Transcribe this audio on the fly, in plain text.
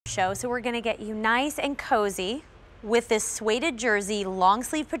show. So we're gonna get you nice and cozy with this suede jersey long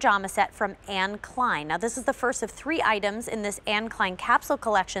sleeve pajama set from Anne Klein. Now this is the first of 3 items in this Anne Klein capsule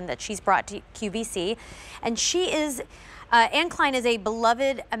collection that she's brought to QVC. And she is, Anne Klein is a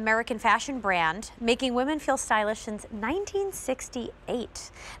beloved American fashion brand, making women feel stylish since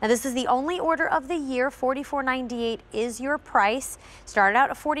 1968. Now this is the only order of the year. $44.98 is your price. Started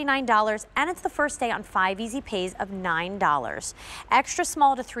out at $49, and it's the first day on 5 easy pays of $9. Extra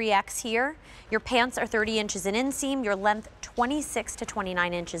small to 3X here. Your pants are 30 inches in inseam, your length 26 to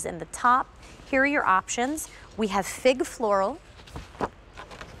 29 inches in the top. Here are your options. We have fig floral,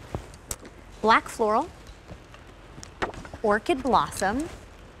 black floral, orchid blossom,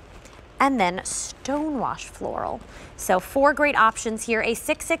 and then stonewash floral. So 4 great options here. A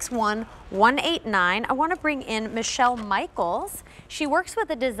 661-189. I want to bring in Michelle Michaels. She works with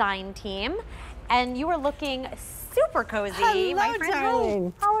the design team, and you are looking super cozy. Hello, my friend.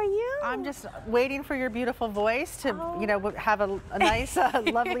 darling. How are you? I'm just waiting for your beautiful voice to, you know, have a nice,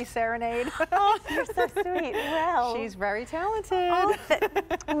 lovely serenade. Oh, you're so sweet. Well, she's very talented. Oh,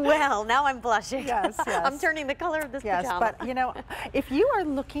 well, now I'm blushing. Yes, yes. I'm turning the color of this pajama. But you know, if you are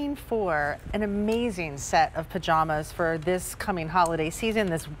looking for an amazing set of pajamas for this coming holiday season,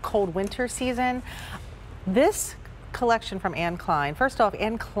 this cold winter season, this collection from Anne Klein, first off,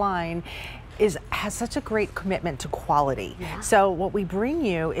 Anne Klein has such a great commitment to quality. Yeah. So what we bring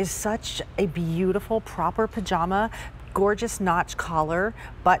you is such a beautiful, proper pajama, gorgeous notch collar,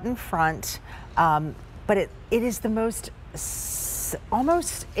 button front, but it is the most,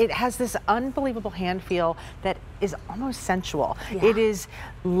 it has this unbelievable hand feel that is almost sensual. Yeah. It is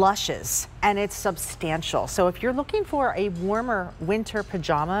luscious and it's substantial. So if you're looking for a warmer winter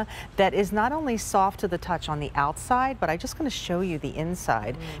pajama that is not only soft to the touch on the outside, but I'm just going to show you the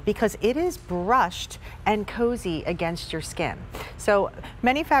inside because it is brushed and cozy against your skin. So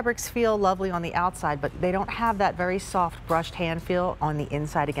many fabrics feel lovely on the outside, but they don't have that very soft brushed hand feel on the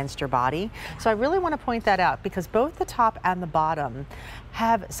inside against your body. So I really want to point that out because both the top and the bottom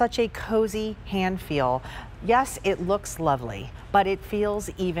have such a cozy hand feel. Yes, it looks lovely, but it feels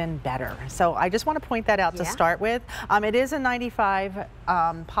even better. So I just want to point that out to start with. It is a 95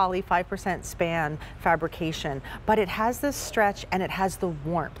 poly 5% span fabrication, but it has this stretch and it has the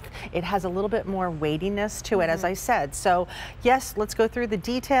warmth. It has a little bit more weightiness to it, as I said. So yes, let's go through the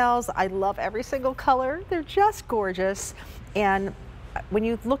details. I love every single color. They're just gorgeous. And when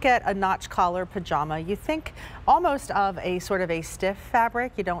you look at a notch collar pajama, you think almost of a sort of a stiff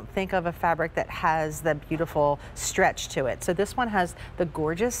fabric. You don't think of a fabric that has the beautiful stretch to it. So this one has the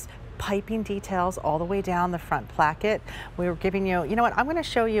gorgeous piping details all the way down the front placket. We were giving you, you know what, I'm going to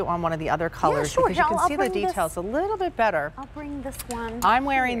show you on one of the other colors because you can see the details a little bit better. I'll bring this one. I'm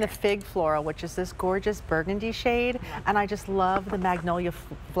wearing the fig floral, which is this gorgeous burgundy shade, and I just love the magnolia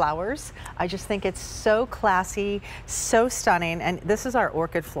flowers. I just think it's so classy, so stunning, and this is our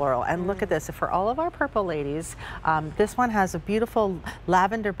orchid floral. And look at this, for all of our purple ladies, this one has a beautiful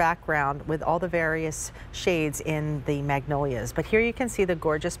lavender background with all the various shades in the magnolias. But here you can see the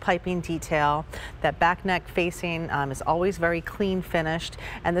gorgeous piping detail. That back neck facing is always very clean finished,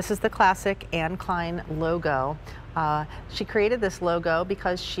 and this is the classic Anne Klein logo. She created this logo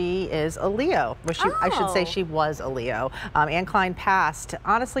because she is a Leo. Well, I should say she was a Leo. Anne Klein passed,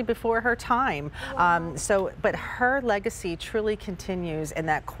 honestly, before her time. But her legacy truly continues, and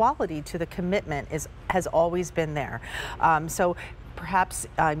that quality to the commitment has always been there. So perhaps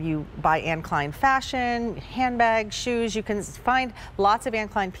you buy Anne Klein fashion, handbags, shoes. You can find lots of Anne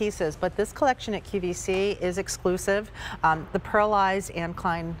Klein pieces, but this collection at QVC is exclusive. The pearlized Anne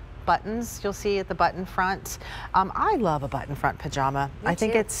Klein buttons you'll see at the button front. I love a button front pajama. I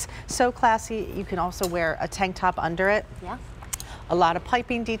think it's so classy. You can also wear a tank top under it. Yeah. A lot of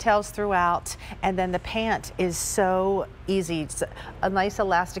piping details throughout, and then the pant is so easy. It's a nice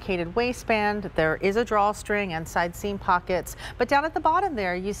elasticated waistband. There is a drawstring and side seam pockets, but down at the bottom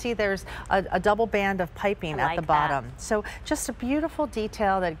there you see there's a double band of piping at the bottom. So just a beautiful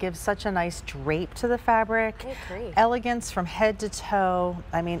detail that gives such a nice drape to the fabric. Elegance from head to toe.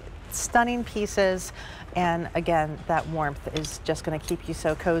 I mean, stunning pieces. And again, that warmth is just going to keep you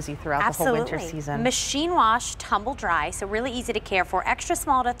so cozy throughout the whole winter season. Machine wash, tumble dry, so really easy to care for. Extra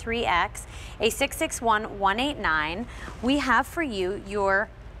small to 3X, a 661-189. We have for you your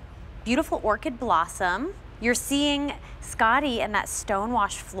beautiful orchid blossom. You're seeing Scotty and that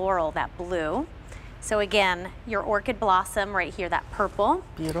stonewash floral, that blue. So again, your orchid blossom right here, that purple.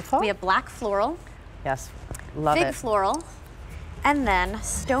 Beautiful. We have black floral. Yes, love it. Fig floral, and then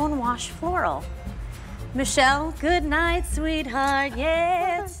stonewash floral. Michelle, good night, sweetheart.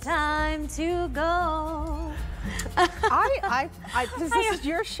 Yeah, it's time to go. This is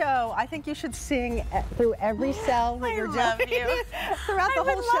your show. I think you should sing through every cell that you're love doing you. throughout the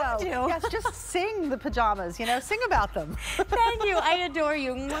whole show. To. Yes, just sing the pajamas, you know, sing about them. Thank you. I adore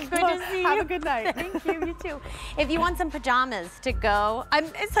you. Good to see you. Have a good night. Thank you. You too. If you want some pajamas to go,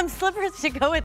 some slippers to go with